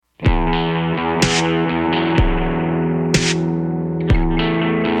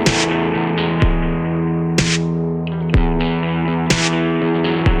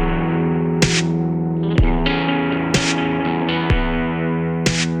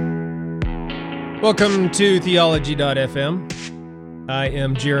Welcome to Theology.fm. I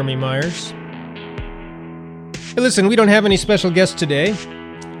am Jeremy Myers. Hey, listen, we don't have any special guests today.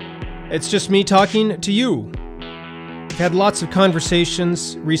 It's just me talking to you. I've had lots of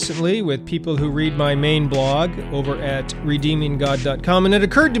conversations recently with people who read my main blog over at redeeminggod.com, and it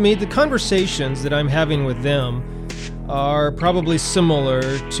occurred to me the conversations that I'm having with them are probably similar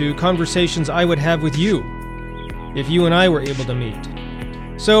to conversations I would have with you if you and I were able to meet.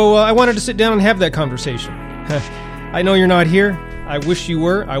 So I wanted to sit down and have that conversation. I know you're not here. I wish you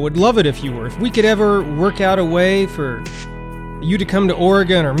were. I would love it if you were. If we could ever work out a way for you to come to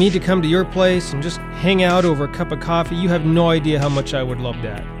Oregon or me to come to your place and just hang out over a cup of coffee, you have no idea how much I would love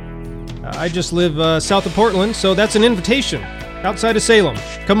that. I just live south of Portland, so that's an invitation. Outside of Salem.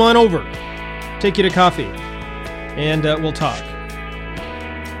 Come on over. Take you to coffee. And we'll talk.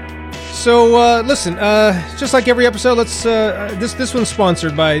 So listen, just like every episode, let's this one's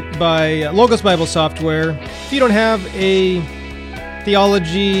sponsored by Logos Bible Software. If you don't have a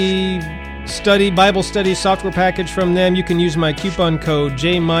theology Bible study software package from them, you can use my coupon code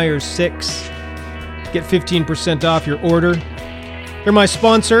JMyers6. Get 15% off your order. They're my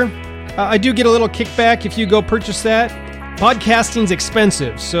sponsor. I do get a little kickback if you go purchase that. Podcasting's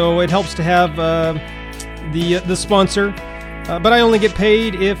expensive, so it helps to have the sponsor. But I only get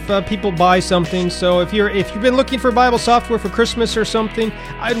paid if people buy something. So if you've been looking for Bible software for Christmas or something,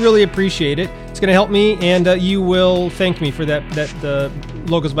 I'd really appreciate it. It's going to help me, and you will thank me for that the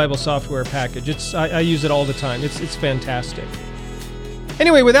Logos Bible software package. I use it all the time. It's fantastic.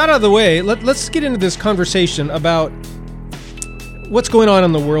 Anyway, with that out of the way, let's get into this conversation about what's going on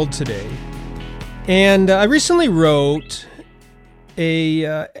in the world today. And I recently wrote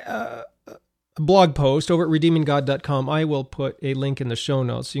a blog post over at redeeminggod.com. I will put a link in the show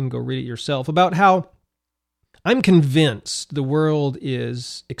notes so you can go read it yourself, about how I'm convinced the world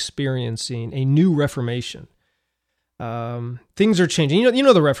is experiencing a new Reformation. Things are changing. You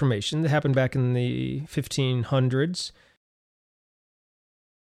know the Reformation that happened back in the 1500s.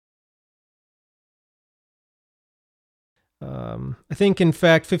 I think, in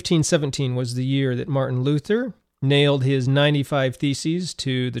fact, 1517 was the year that Martin Luther nailed his 95 Theses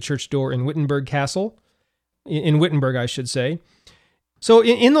to the church door in Wittenberg Castle. In Wittenberg, I should say. So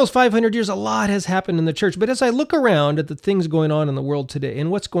in those 500 years, a lot has happened in the church. But as I look around at the things going on in the world today and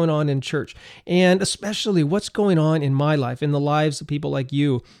what's going on in church, and especially what's going on in my life, in the lives of people like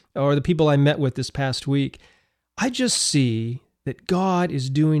you, or the people I met with this past week, I just see that God is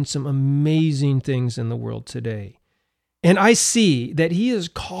doing some amazing things in the world today. And I see that He is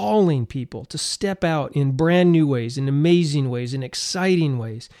calling people to step out in brand new ways, in amazing ways, in exciting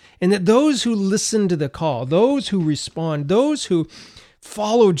ways. And that those who listen to the call, those who respond, those who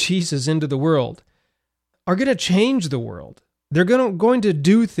follow Jesus into the world are going to change the world. They're going to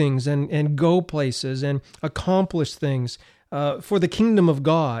do things and go places and accomplish things for the kingdom of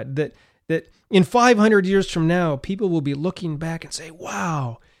God. That in 500 years from now, people will be looking back and say,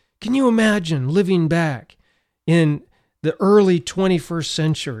 wow, can you imagine living back in the early 21st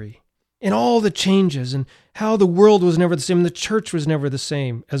century, and all the changes, and how the world was never the same, and the church was never the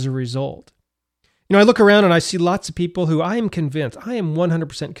same as a result. I look around and I see lots of people who I am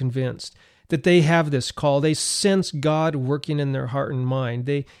 100% convinced that they have this call. They sense God working in their heart and mind.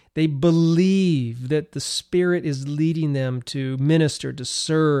 They believe that the Spirit is leading them to minister, to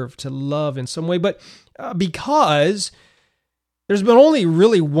serve, to love in some way. But because there's been only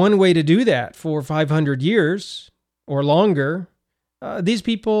really one way to do that for 500 years, or longer, these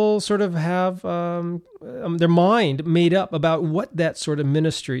people sort of have their mind made up about what that sort of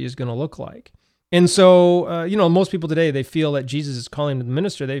ministry is going to look like. And so, most people today, they feel that Jesus is calling them to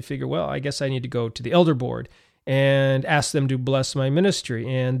minister. They figure, well, I guess I need to go to the elder board and ask them to bless my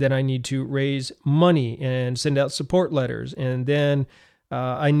ministry. And then I need to raise money and send out support letters. And then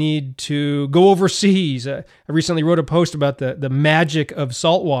I need to go overseas. I recently wrote a post about the magic of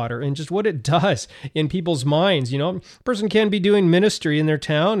salt water and just what it does in people's minds. A person can be doing ministry in their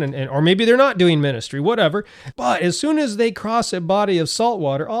town, or maybe they're not doing ministry, whatever. But as soon as they cross a body of salt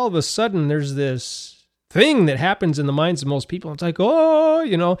water, all of a sudden there's this thing that happens in the minds of most people. It's like,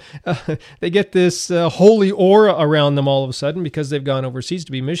 they get this holy aura around them all of a sudden because they've gone overseas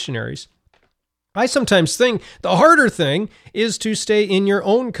to be missionaries. I sometimes think the harder thing is to stay in your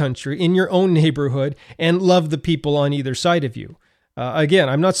own country, in your own neighborhood, and love the people on either side of you. Again,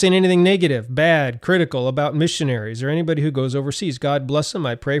 I'm not saying anything negative, bad, critical about missionaries or anybody who goes overseas. God bless them.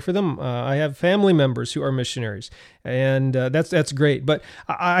 I pray for them. I have family members who are missionaries, and that's great. But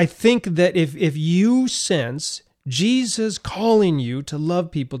I think that if you sense Jesus calling you to love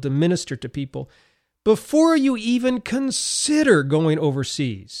people, to minister to people, before you even consider going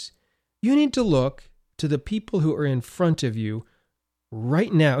overseas, You need to look to the people who are in front of you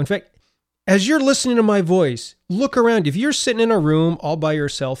right now. In fact, as you're listening to my voice, look around. If you're sitting in a room all by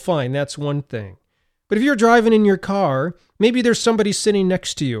yourself, fine, that's one thing. But if you're driving in your car, maybe there's somebody sitting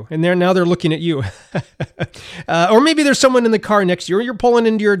next to you, and now they're looking at you. Or maybe there's someone in the car next to you, or you're pulling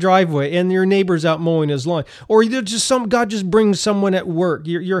into your driveway, and your neighbor's out mowing his lawn. Or God just brings someone at work.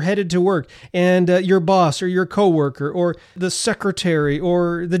 You're headed to work, and your boss or your coworker or the secretary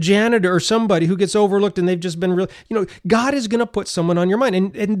or the janitor or somebody who gets overlooked, and they've just been God is going to put someone on your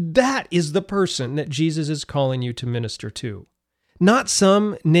mind, and that is the person that Jesus is calling you to minister to. Not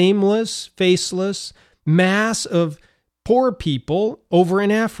some nameless, faceless mass of poor people over in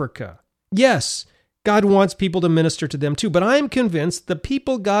Africa. Yes, God wants people to minister to them too, but I'm convinced the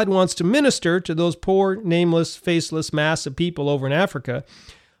people God wants to minister to, those poor, nameless, faceless mass of people over in Africa,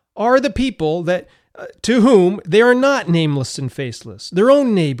 are the people that to whom they are not nameless and faceless. Their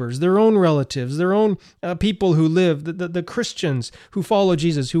own neighbors, their own relatives, their own people who live, the Christians who follow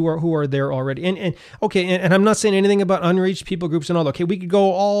Jesus, who are there already. And I'm not saying anything about unreached people groups and all. Okay, we could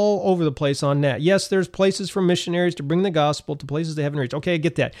go all over the place on that. Yes, there's places for missionaries to bring the gospel to places they haven't reached. Okay, I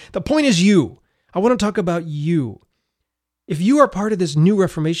get that. The point is you. I want to talk about you. If you are part of this new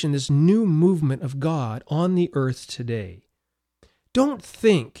reformation, this new movement of God on the earth today, don't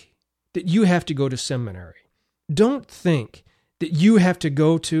think that you have to go to seminary. Don't think that you have to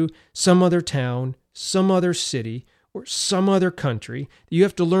go to some other town, some other city, or some other country. You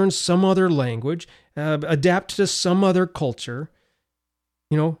have to learn some other language, adapt to some other culture,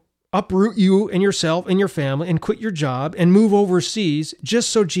 uproot you and yourself and your family and quit your job and move overseas just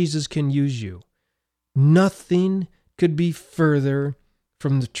so Jesus can use you. Nothing could be further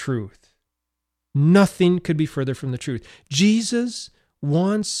from the truth. Nothing could be further from the truth. Jesus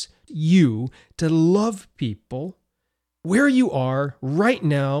wants you to love people where you are right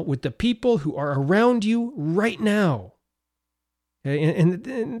now with the people who are around you right now. Okay?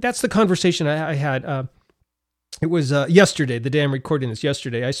 And that's the conversation I had. It was yesterday, the day I'm recording this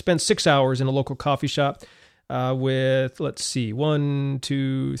yesterday. I spent 6 hours in a local coffee shop with, 5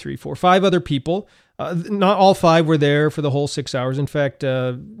 other people. Not all 5 were there for the whole 6 hours. In fact,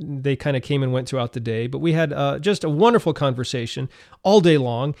 they kind of came and went throughout the day. But we had just a wonderful conversation all day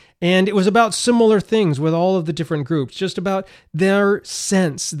long. And it was about similar things with all of the different groups, just about their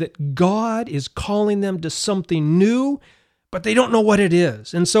sense that God is calling them to something new, but they don't know what it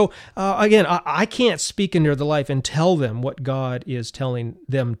is. And so, again, I can't speak into their life and tell them what God is telling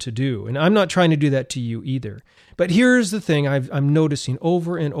them to do. And I'm not trying to do that to you either. But here's the thing I'm noticing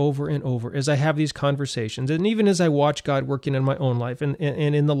over and over and over as I have these conversations, and even as I watch God working in my own life and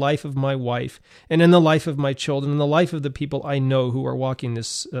in the life of my wife and in the life of my children and the life of the people I know who are walking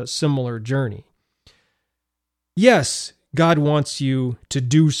this similar journey. Yes, God wants you to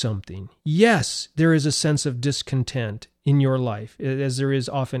do something. Yes, there is a sense of discontent in your life, as there is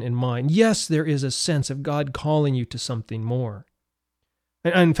often in mine. Yes, there is a sense of God calling you to something more.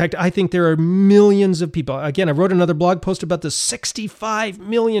 In fact, I think there are millions of people. Again, I wrote another blog post about the 65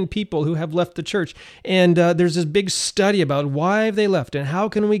 million people who have left the church. And there's this big study about why have they left and how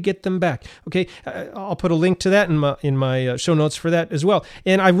can we get them back. Okay, I'll put a link to that in my show notes for that as well.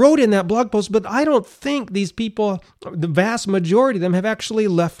 And I wrote in that blog post, but I don't think these people, the vast majority of them, have actually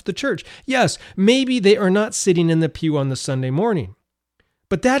left the church. Yes, maybe they are not sitting in the pew on the Sunday morning.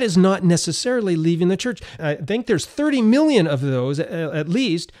 But that is not necessarily leaving the church. I think there's 30 million of those, at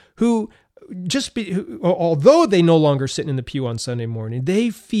least, who although they no longer sit in the pew on Sunday morning, they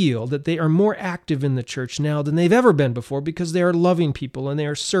feel that they are more active in the church now than they've ever been before because they are loving people and they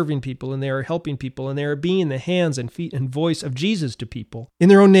are serving people and they are helping people and they are being the hands and feet and voice of Jesus to people in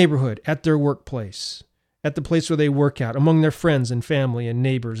their own neighborhood, at their workplace, at the place where they work out, among their friends and family and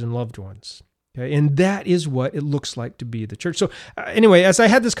neighbors and loved ones. Okay, and that is what it looks like to be the church. So anyway, as I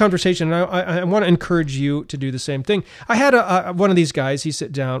had this conversation, I want to encourage you to do the same thing. I had one of these guys, he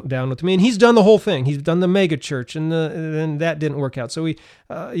sat down with me, and he's done the whole thing. He's done the mega church, and that didn't work out. So it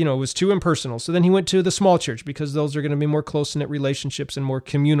was too impersonal. So then he went to the small church because those are going to be more close-knit relationships and more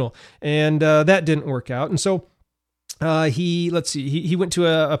communal. And that didn't work out. And so he went to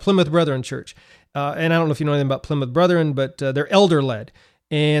a Plymouth Brethren church. And I don't know if you know anything about Plymouth Brethren, but they're elder-led.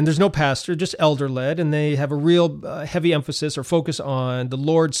 And there's no pastor, just elder-led, and they have a real heavy emphasis or focus on the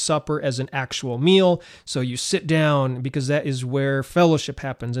Lord's Supper as an actual meal. So you sit down because that is where fellowship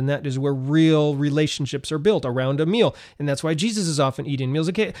happens, and that is where real relationships are built around a meal. And that's why Jesus is often eating meals.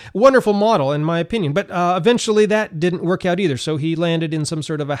 Okay, wonderful model, in my opinion. But eventually that didn't work out either. So he landed in some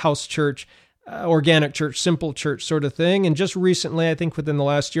sort of a house church organic church, simple church sort of thing. And just recently, I think within the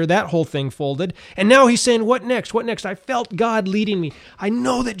last year, that whole thing folded. And now he's saying, what next? What next? I felt God leading me. I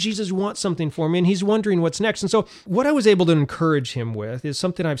know that Jesus wants something for me, and he's wondering what's next. And so what I was able to encourage him with is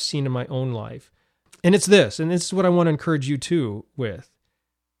something I've seen in my own life. And it's this, and this is what I want to encourage you too with.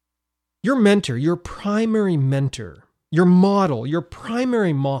 Your mentor, your primary mentor, your model, your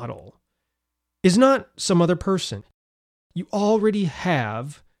primary model is not some other person. You already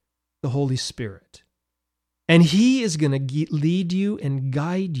have the Holy Spirit. And he is going to lead you and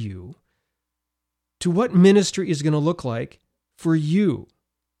guide you to what ministry is going to look like for you.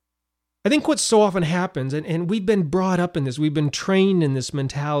 I think what so often happens, and we've been brought up in this, we've been trained in this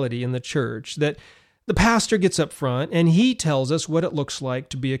mentality in the church, that the pastor gets up front and he tells us what it looks like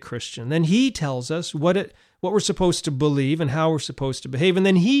to be a Christian. Then he tells us what we're supposed to believe and how we're supposed to behave. And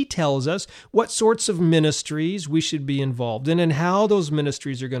then he tells us what sorts of ministries we should be involved in and how those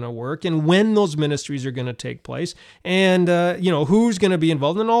ministries are going to work and when those ministries are going to take place and, who's going to be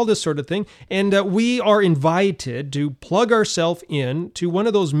involved and all this sort of thing. And we are invited to plug ourselves in to one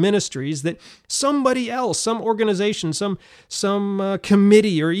of those ministries that somebody else, some organization, some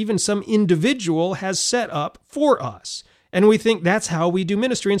committee, or even some individual has set up for us. And we think that's how we do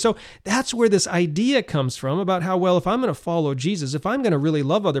ministry. And so that's where this idea comes from about how, well, if I'm going to follow Jesus, if I'm going to really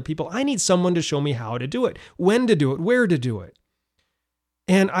love other people, I need someone to show me how to do it, when to do it, where to do it.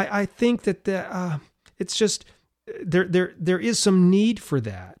 And I think that it's just, there is some need for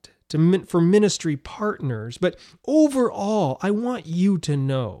that, for ministry partners. But overall, I want you to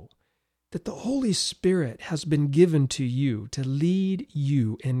know that the Holy Spirit has been given to you to lead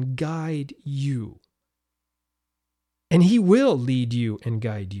you and guide you. And he will lead you and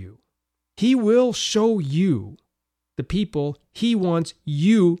guide you. He will show you the people he wants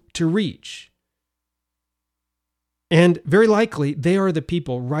you to reach. And very likely, they are the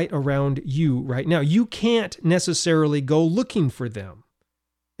people right around you right now. You can't necessarily go looking for them.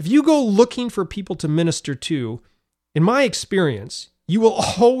 If you go looking for people to minister to, in my experience, you will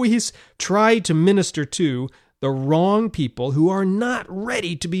always try to minister to the wrong people who are not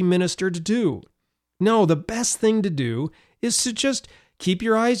ready to be ministered to. No, the best thing to do is to just keep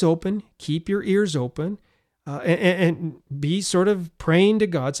your eyes open, keep your ears open, and be sort of praying to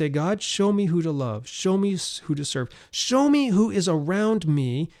God. Say, God, show me who to love. Show me who to serve. Show me who is around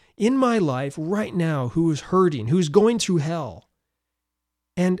me in my life right now, who is hurting, who's going through hell.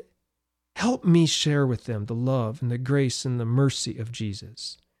 And help me share with them the love and the grace and the mercy of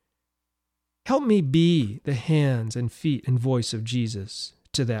Jesus. Help me be the hands and feet and voice of Jesus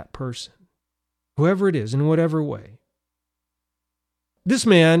to that person, whoever it is, in whatever way. This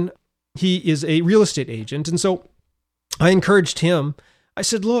man, he is a real estate agent, and so I encouraged him. I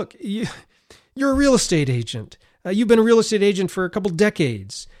said, look, you're a real estate agent. You've been a real estate agent for a couple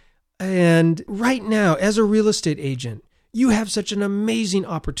decades, and right now, as a real estate agent, you have such an amazing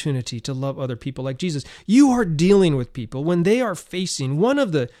opportunity to love other people like Jesus. You are dealing with people when they are facing one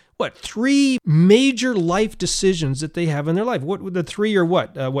of the, three major life decisions that they have in their life. What the three are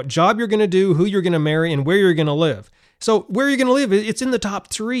what? What job you're going to do, who you're going to marry, and where you're going to live. So where you're going to live, it's in the top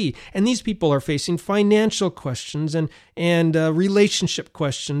three. And these people are facing financial questions and relationship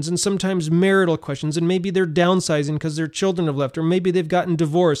questions and sometimes marital questions. And maybe they're downsizing because their children have left, or maybe they've gotten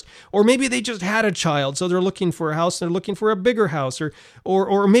divorced, or maybe they just had a child. So they're looking for a house and they're looking for a bigger house,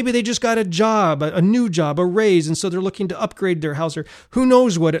 or maybe they just got a job, a new job, a raise. And so they're looking to upgrade their house, or who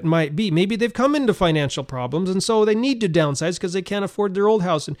knows what it might be. Maybe they've come into financial problems and so they need to downsize because they can't afford their old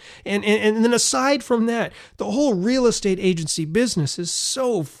house. And then aside from that, the whole real estate agency business is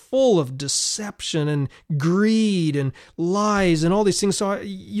so full of deception and greed and lies and all these things. So, I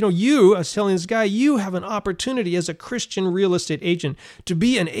was telling this guy, you have an opportunity as a Christian real estate agent to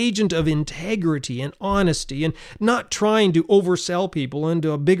be an agent of integrity and honesty and not trying to oversell people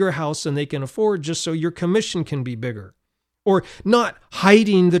into a bigger house than they can afford just so your commission can be bigger. Or not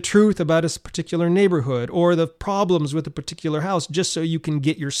hiding the truth about a particular neighborhood or the problems with a particular house just so you can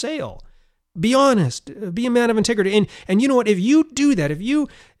get your sale. Be honest, be a man of integrity. And you know what, if you do that, if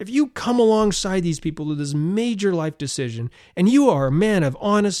you come alongside these people with this major life decision and you are a man of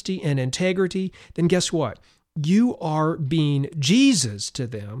honesty and integrity, then guess what? You are being Jesus to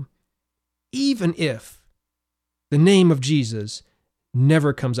them, even if the name of Jesus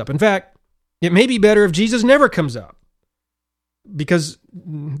never comes up. In fact, it may be better if Jesus never comes up. because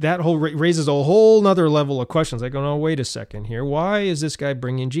that raises a whole nother level of questions. I go, no, wait a second here. Why is this guy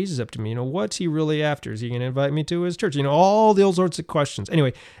bringing Jesus up to me? What's he really after? Is he going to invite me to his church? All those sorts of questions.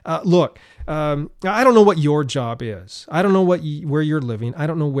 Anyway, look, I don't know what your job is. I don't know where you're living. I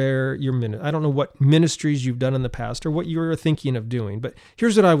don't know where I don't know what ministries you've done in the past or what you're thinking of doing. But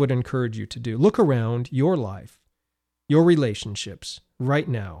here's what I would encourage you to do. Look around your life, your relationships right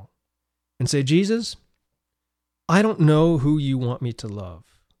now, and say, Jesus, I don't know who you want me to love.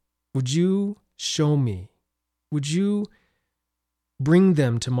 Would you show me? Would you bring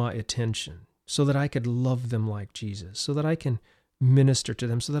them to my attention so that I could love them like Jesus, so that I can minister to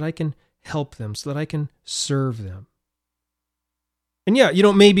them, so that I can help them, so that I can serve them? And yeah,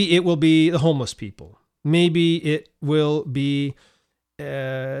 maybe it will be the homeless people. Maybe it will be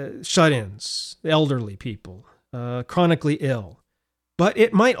shut-ins, elderly people, chronically ill. But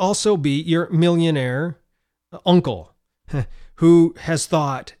it might also be your millionaire uncle who has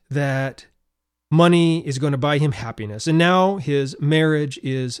thought that money is going to buy him happiness. And now his marriage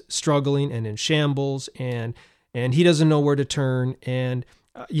is struggling and in shambles, and he doesn't know where to turn. And,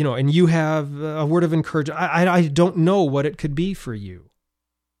 and you have a word of encouragement. I don't know what it could be for you,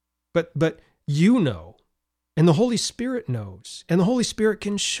 but you know, and the Holy Spirit knows, and the Holy Spirit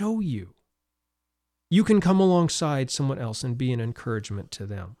can show you. You can come alongside someone else and be an encouragement to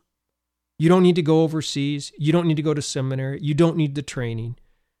them. You don't need to go overseas. You don't need to go to seminary. You don't need the training.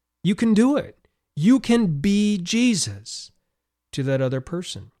 You can do it. You can be Jesus to that other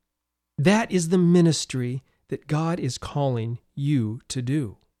person. That is the ministry that God is calling you to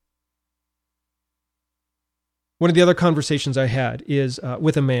do. One of the other conversations I had is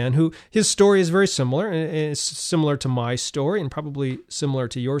with a man who, his story is very similar, and it's similar to my story and probably similar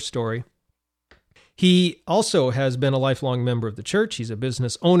to your story. He also has been a lifelong member of the church. He's a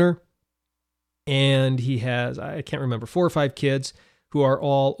business owner. And he has, I can't remember, 4 or 5 kids who are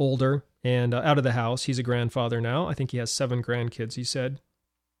all older and out of the house. He's a grandfather now. I think he has 7 grandkids, he said.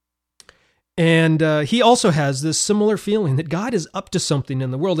 And he also has this similar feeling that God is up to something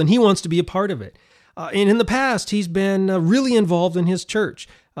in the world and he wants to be a part of it. And in the past, he's been really involved in his church.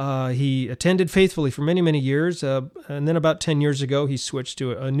 He attended faithfully for many, many years. And then about 10 years ago, he switched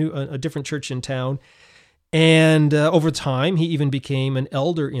to a different church in town. And over time, he even became an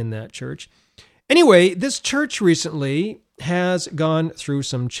elder in that church. Anyway, this church recently has gone through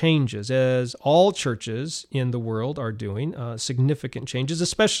some changes, as all churches in the world are doing, significant changes,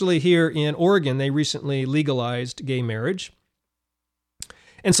 especially here in Oregon. They recently legalized gay marriage.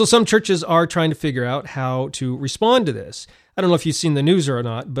 And so some churches are trying to figure out how to respond to this. I don't know if you've seen the news or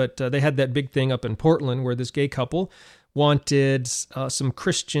not, but they had that big thing up in Portland where this gay couple wanted some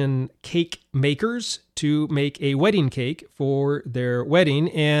Christian cake makers to make a wedding cake for their wedding,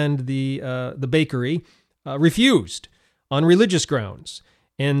 and the bakery refused on religious grounds.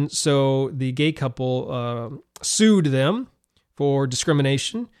 And so the gay couple sued them for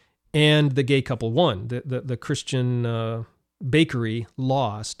discrimination, and the gay couple won. The Christian bakery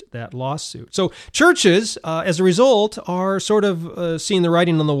lost that lawsuit. So churches, as a result, are sort of seeing the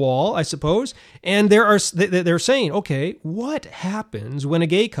writing on the wall, I suppose, and they're saying, okay, what happens when a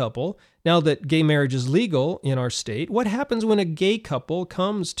gay couple, now that gay marriage is legal in our state, what happens when a gay couple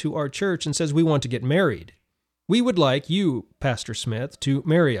comes to our church and says, we want to get married? We would like you, Pastor Smith, to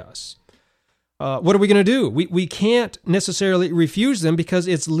marry us. What are we going to do? We can't necessarily refuse them because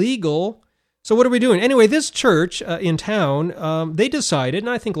it's legal. So what are we doing? Anyway, this church in town, they decided, and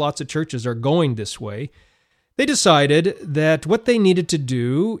I think lots of churches are going this way, they decided that what they needed to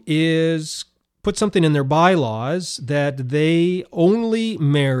do is put something in their bylaws that they only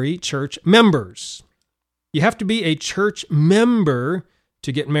marry church members. You have to be a church member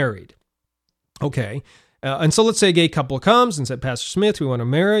to get married. Okay. And so let's say a gay couple comes and said, Pastor Smith, we want to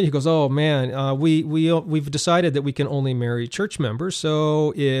marry. He goes, oh man, we've decided that we can only marry church members.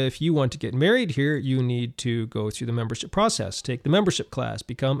 So if you want to get married here, you need to go through the membership process, take the membership class,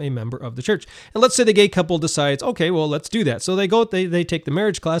 become a member of the church. And let's say the gay couple decides, okay, well, let's do that. So they take the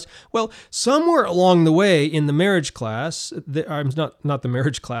marriage class. Well, somewhere along the way in the marriage class, not the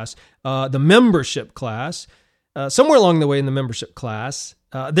marriage class, the membership class, somewhere along the way in the membership class,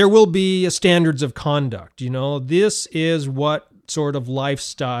 there will be standards of conduct. This is what sort of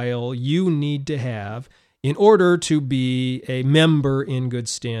lifestyle you need to have in order to be a member in good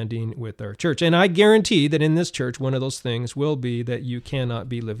standing with our church. And I guarantee that in this church, one of those things will be that you cannot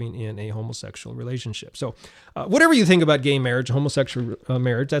be living in a homosexual relationship. So whatever you think about gay marriage, homosexual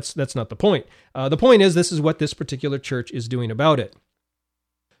marriage, that's not the point. The point is, this is what this particular church is doing about it.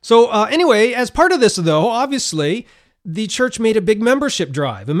 So anyway, as part of this, though, obviously, the church made a big membership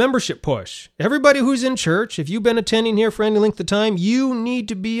drive, a membership push. Everybody who's in church, if you've been attending here for any length of time, you need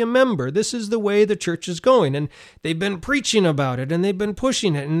to be a member. This is the way the church is going. And they've been preaching about it, and they've been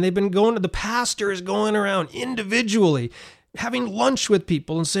pushing it, and they've been going to, the pastor is going around individually, having lunch with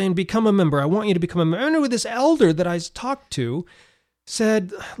people and saying, become a member. I want you to become a member. I remember this elder that I talked to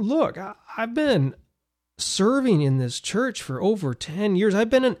said, look, I've been serving in this church for over 10 years.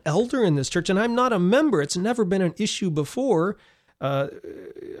 I've been an elder in this church, and I'm not a member. It's never been an issue before.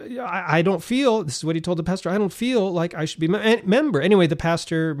 I don't feel, this is what he told the pastor, I don't feel like I should be a member. Anyway, the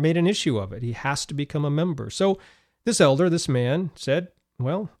pastor made an issue of it. He has to become a member. So this elder, this man said,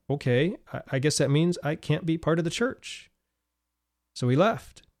 well, okay, I guess that means I can't be part of the church. So he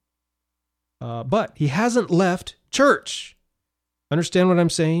left. But he hasn't left church. Understand what I'm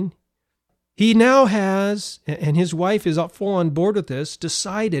saying? He now has, and his wife is full on board with this,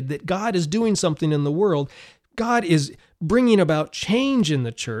 decided that God is doing something in the world. God is bringing about change in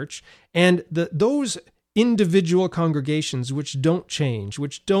the church, and those individual congregations which don't change,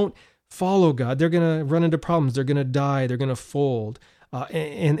 which don't follow God, they're going to run into problems. They're going to die. They're going to fold.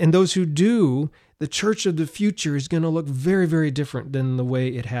 And those who do, the church of the future is going to look very, very different than the way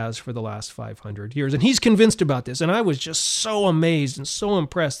it has for the last 500 years. And he's convinced about this. And I was just so amazed and so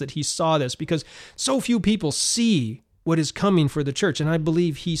impressed that he saw this, because so few people see what is coming for the church. And I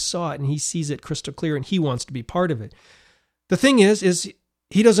believe he saw it, and he sees it crystal clear, and he wants to be part of it. The thing is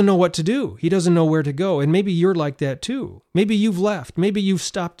he doesn't know what to do. He doesn't know where to go. And maybe you're like that too. Maybe you've left. Maybe you've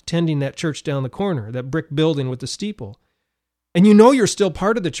stopped attending that church down the corner, that brick building with the steeple. And you know you're still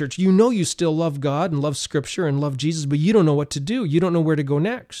part of the church. You know you still love God and love Scripture and love Jesus, but you don't know what to do. You don't know where to go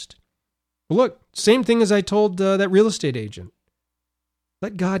next. Well, look, same thing as I told that real estate agent.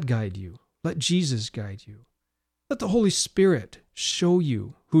 Let God guide you. Let Jesus guide you. Let the Holy Spirit show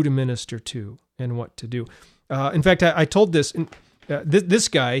you who to minister to and what to do. In fact, I told this. This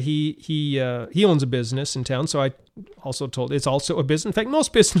guy, he owns a business in town, so I also told it's also a business. In fact,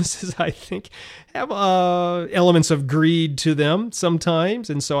 most businesses, I think, have elements of greed to them sometimes,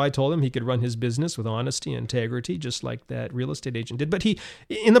 and so I told him he could run his business with honesty and integrity, just like that real estate agent did. But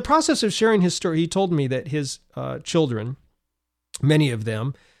in the process of sharing his story, he told me that his children, many of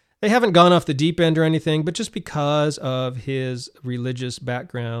them, they haven't gone off the deep end or anything, but just because of his religious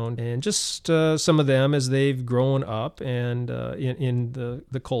background and just some of them, as they've grown up and in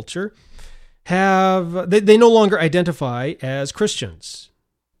the culture, they no longer identify as Christians.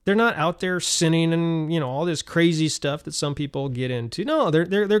 They're not out there sinning and all this crazy stuff that some people get into. No,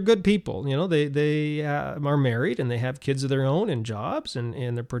 they're good people. They are married and they have kids of their own and jobs and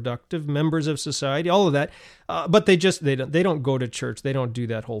they're productive members of society. All of that, but they don't go to church. They don't do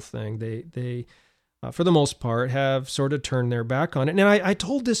that whole thing. They for the most part have sort of turned their back on it. And I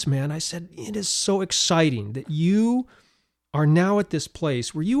told this man, I said, it is so exciting that you are now at this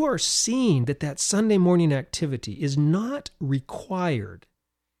place where you are seeing that Sunday morning activity is not required.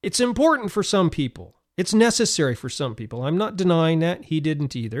 It's important for some people. It's necessary for some people. I'm not denying that. He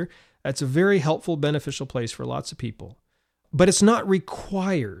didn't either. That's a very helpful, beneficial place for lots of people. But it's not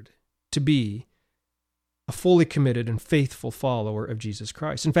required to be a fully committed and faithful follower of Jesus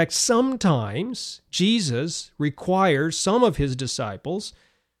Christ. In fact, sometimes Jesus requires some of his disciples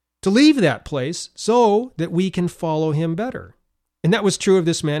to leave that place so that we can follow him better. And that was true of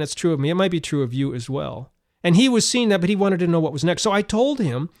this man. It's true of me. It might be true of you as well. And he was seeing that, but he wanted to know what was next. So I told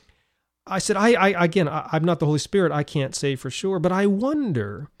him, I said, I'm not the Holy Spirit. I can't say for sure, but I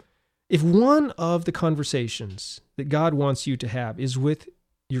wonder if one of the conversations that God wants you to have is with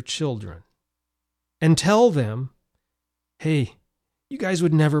your children and tell them, hey, you guys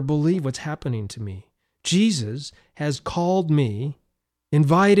would never believe what's happening to me. Jesus has called me,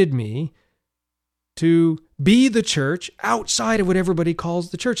 invited me to be the church outside of what everybody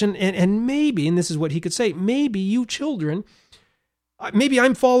calls the church. And maybe, and this is what he could say, maybe you children, maybe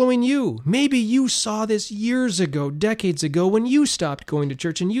I'm following you. Maybe you saw this years ago, decades ago, when you stopped going to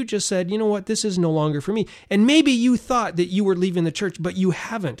church and you just said, you know what, this is no longer for me. And maybe you thought that you were leaving the church, but you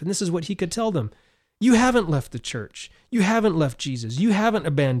haven't. And this is what he could tell them. You haven't left the church. You haven't left Jesus. You haven't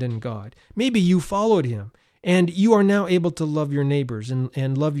abandoned God. Maybe you followed him. And you are now able to love your neighbors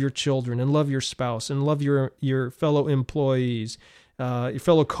and love your children and love your spouse and love your fellow employees, your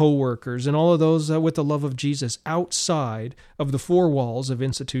fellow co-workers, and all of those with the love of Jesus outside of the four walls of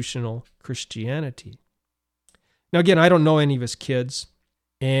institutional Christianity. Now, again, I don't know any of his kids,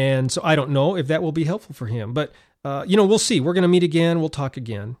 and so I don't know if that will be helpful for him. But, we'll see. We're going to meet again. We'll talk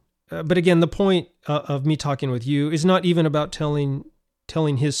again. But again, the point of me talking with you is not even about telling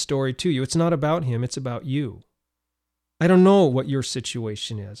his story to you. It's not about him. It's about you. I don't know what your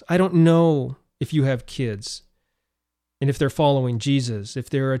situation is. I don't know if you have kids. and if they're following Jesus, if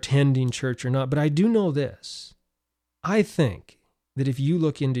they're attending church or not. But I do know this. I think that if you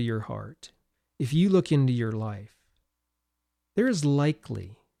look into your heart, if you look into your life, there is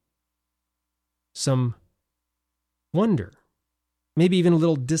likely some wonder, maybe even a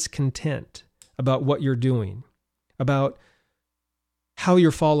little discontent about what you're doing, about how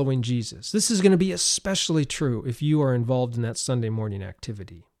you're following Jesus. This is going to be especially true if you are involved in that Sunday morning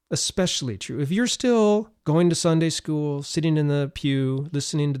activity. Especially true. If you're still going to Sunday school, sitting in the pew,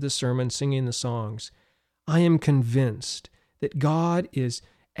 listening to the sermon, singing the songs, I am convinced that God is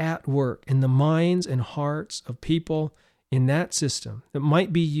at work in the minds and hearts of people in that system that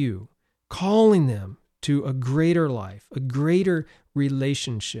might be you, calling them to a greater life, a greater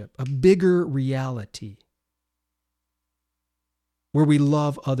relationship, a bigger reality, where we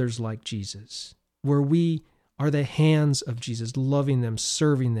love others like Jesus, where we are the hands of Jesus, loving them,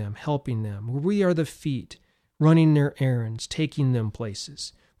 serving them, helping them, where we are the feet, running their errands, taking them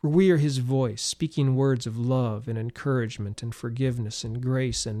places, where we are his voice, speaking words of love and encouragement and forgiveness and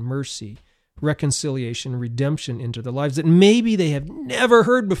grace and mercy, reconciliation, redemption into their lives that maybe they have never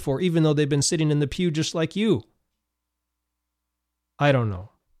heard before, even though they've been sitting in the pew just like you. I don't know.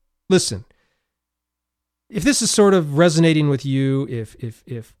 Listen, if this is sort of resonating with you,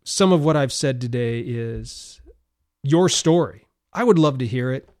 if some of what I've said today is your story, I would love to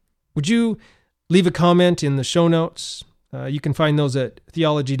hear it. Would you leave a comment in the show notes? You can find those at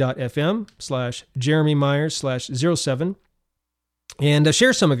theology.fm/JeremyMyers/07 and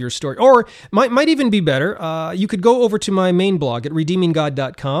share some of your story. Or might even be better, you could go over to my main blog at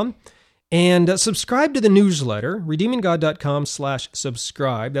redeeminggod.com and subscribe to the newsletter,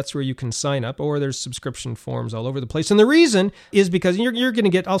 redeeminggod.com/subscribe. That's where you can sign up, or there's subscription forms all over the place. And the reason is because you're going to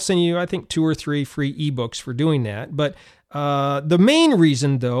get, I'll send you, I think, 2 or 3 free ebooks for doing that. But the main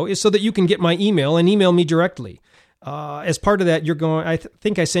reason, though, is so that you can get my email and email me directly. As part of that, I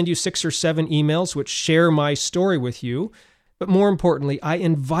think I send you 6 or 7 emails which share my story with you. But more importantly, I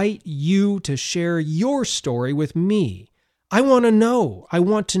invite you to share your story with me. I want to know. I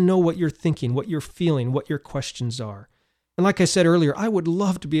want to know what you're thinking, what you're feeling, what your questions are. And like I said earlier, I would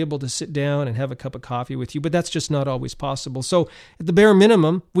love to be able to sit down and have a cup of coffee with you, but that's just not always possible. So at the bare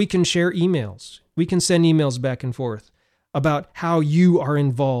minimum, we can share emails. We can send emails back and forth about how you are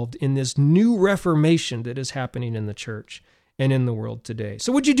involved in this new reformation that is happening in the church and in the world today.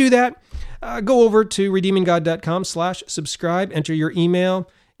 So would you do that? Go over to redeeminggod.com/subscribe, enter your email,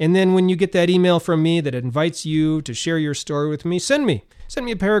 and then when you get that email from me that invites you to share your story with me, send me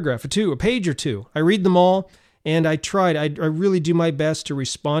a paragraph or 2, a page or 2. I read them all, and I really do my best to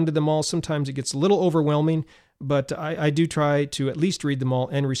respond to them all. Sometimes it gets a little overwhelming, but I do try to at least read them all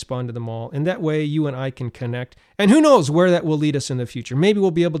and respond to them all. And that way you and I can connect. And who knows where that will lead us in the future. Maybe we'll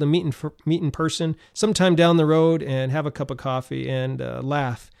be able to meet in person sometime down the road and have a cup of coffee and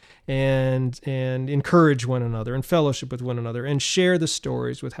laugh and encourage one another and fellowship with one another and share the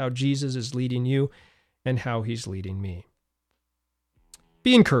stories with how Jesus is leading you and how he's leading me.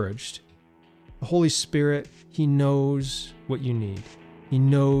 Be encouraged. The Holy Spirit, he knows what you need. He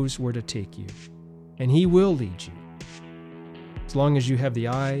knows where to take you. And he will lead you, as long as you have the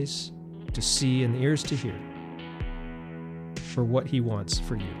eyes to see and the ears to hear for what he wants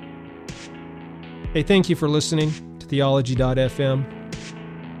for you. Hey, thank you for listening to Theology.fm.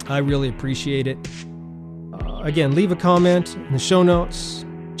 I really appreciate it. Again, leave a comment in the show notes.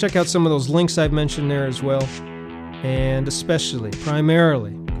 Check out some of those links I've mentioned there as well. And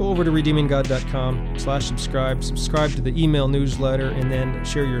primarily, go over to redeeminggod.com/subscribe. Subscribe to the email newsletter and then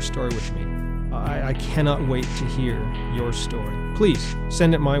share your story with me. I cannot wait to hear your story. Please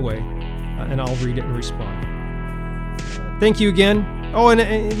send it my way, and I'll read it and respond. Thank you again. Oh, and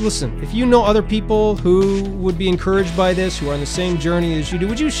listen, if you know other people who would be encouraged by this, who are on the same journey as you do,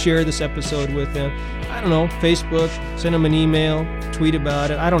 would you share this episode with them? I don't know, Facebook, send them an email, tweet about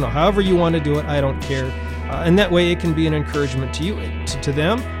it. I don't know, however you want to do it, I don't care. And that way it can be an encouragement to you, to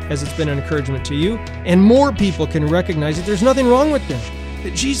them, as it's been an encouragement to you. And more people can recognize that there's nothing wrong with them.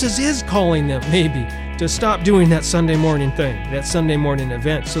 That Jesus is calling them, maybe, to stop doing that Sunday morning thing, that Sunday morning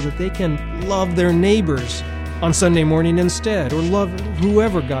event, so that they can love their neighbors on Sunday morning instead, or love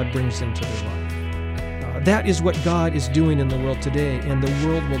whoever God brings into their life. That is what God is doing in the world today, and the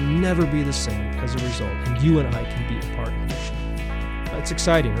world will never be the same as a result, and you and I can be a part of it. It's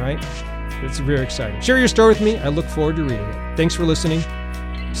exciting, right? It's very exciting. Share your story with me. I look forward to reading it. Thanks for listening.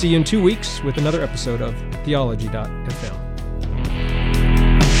 See you in 2 weeks with another episode of Theology.fm.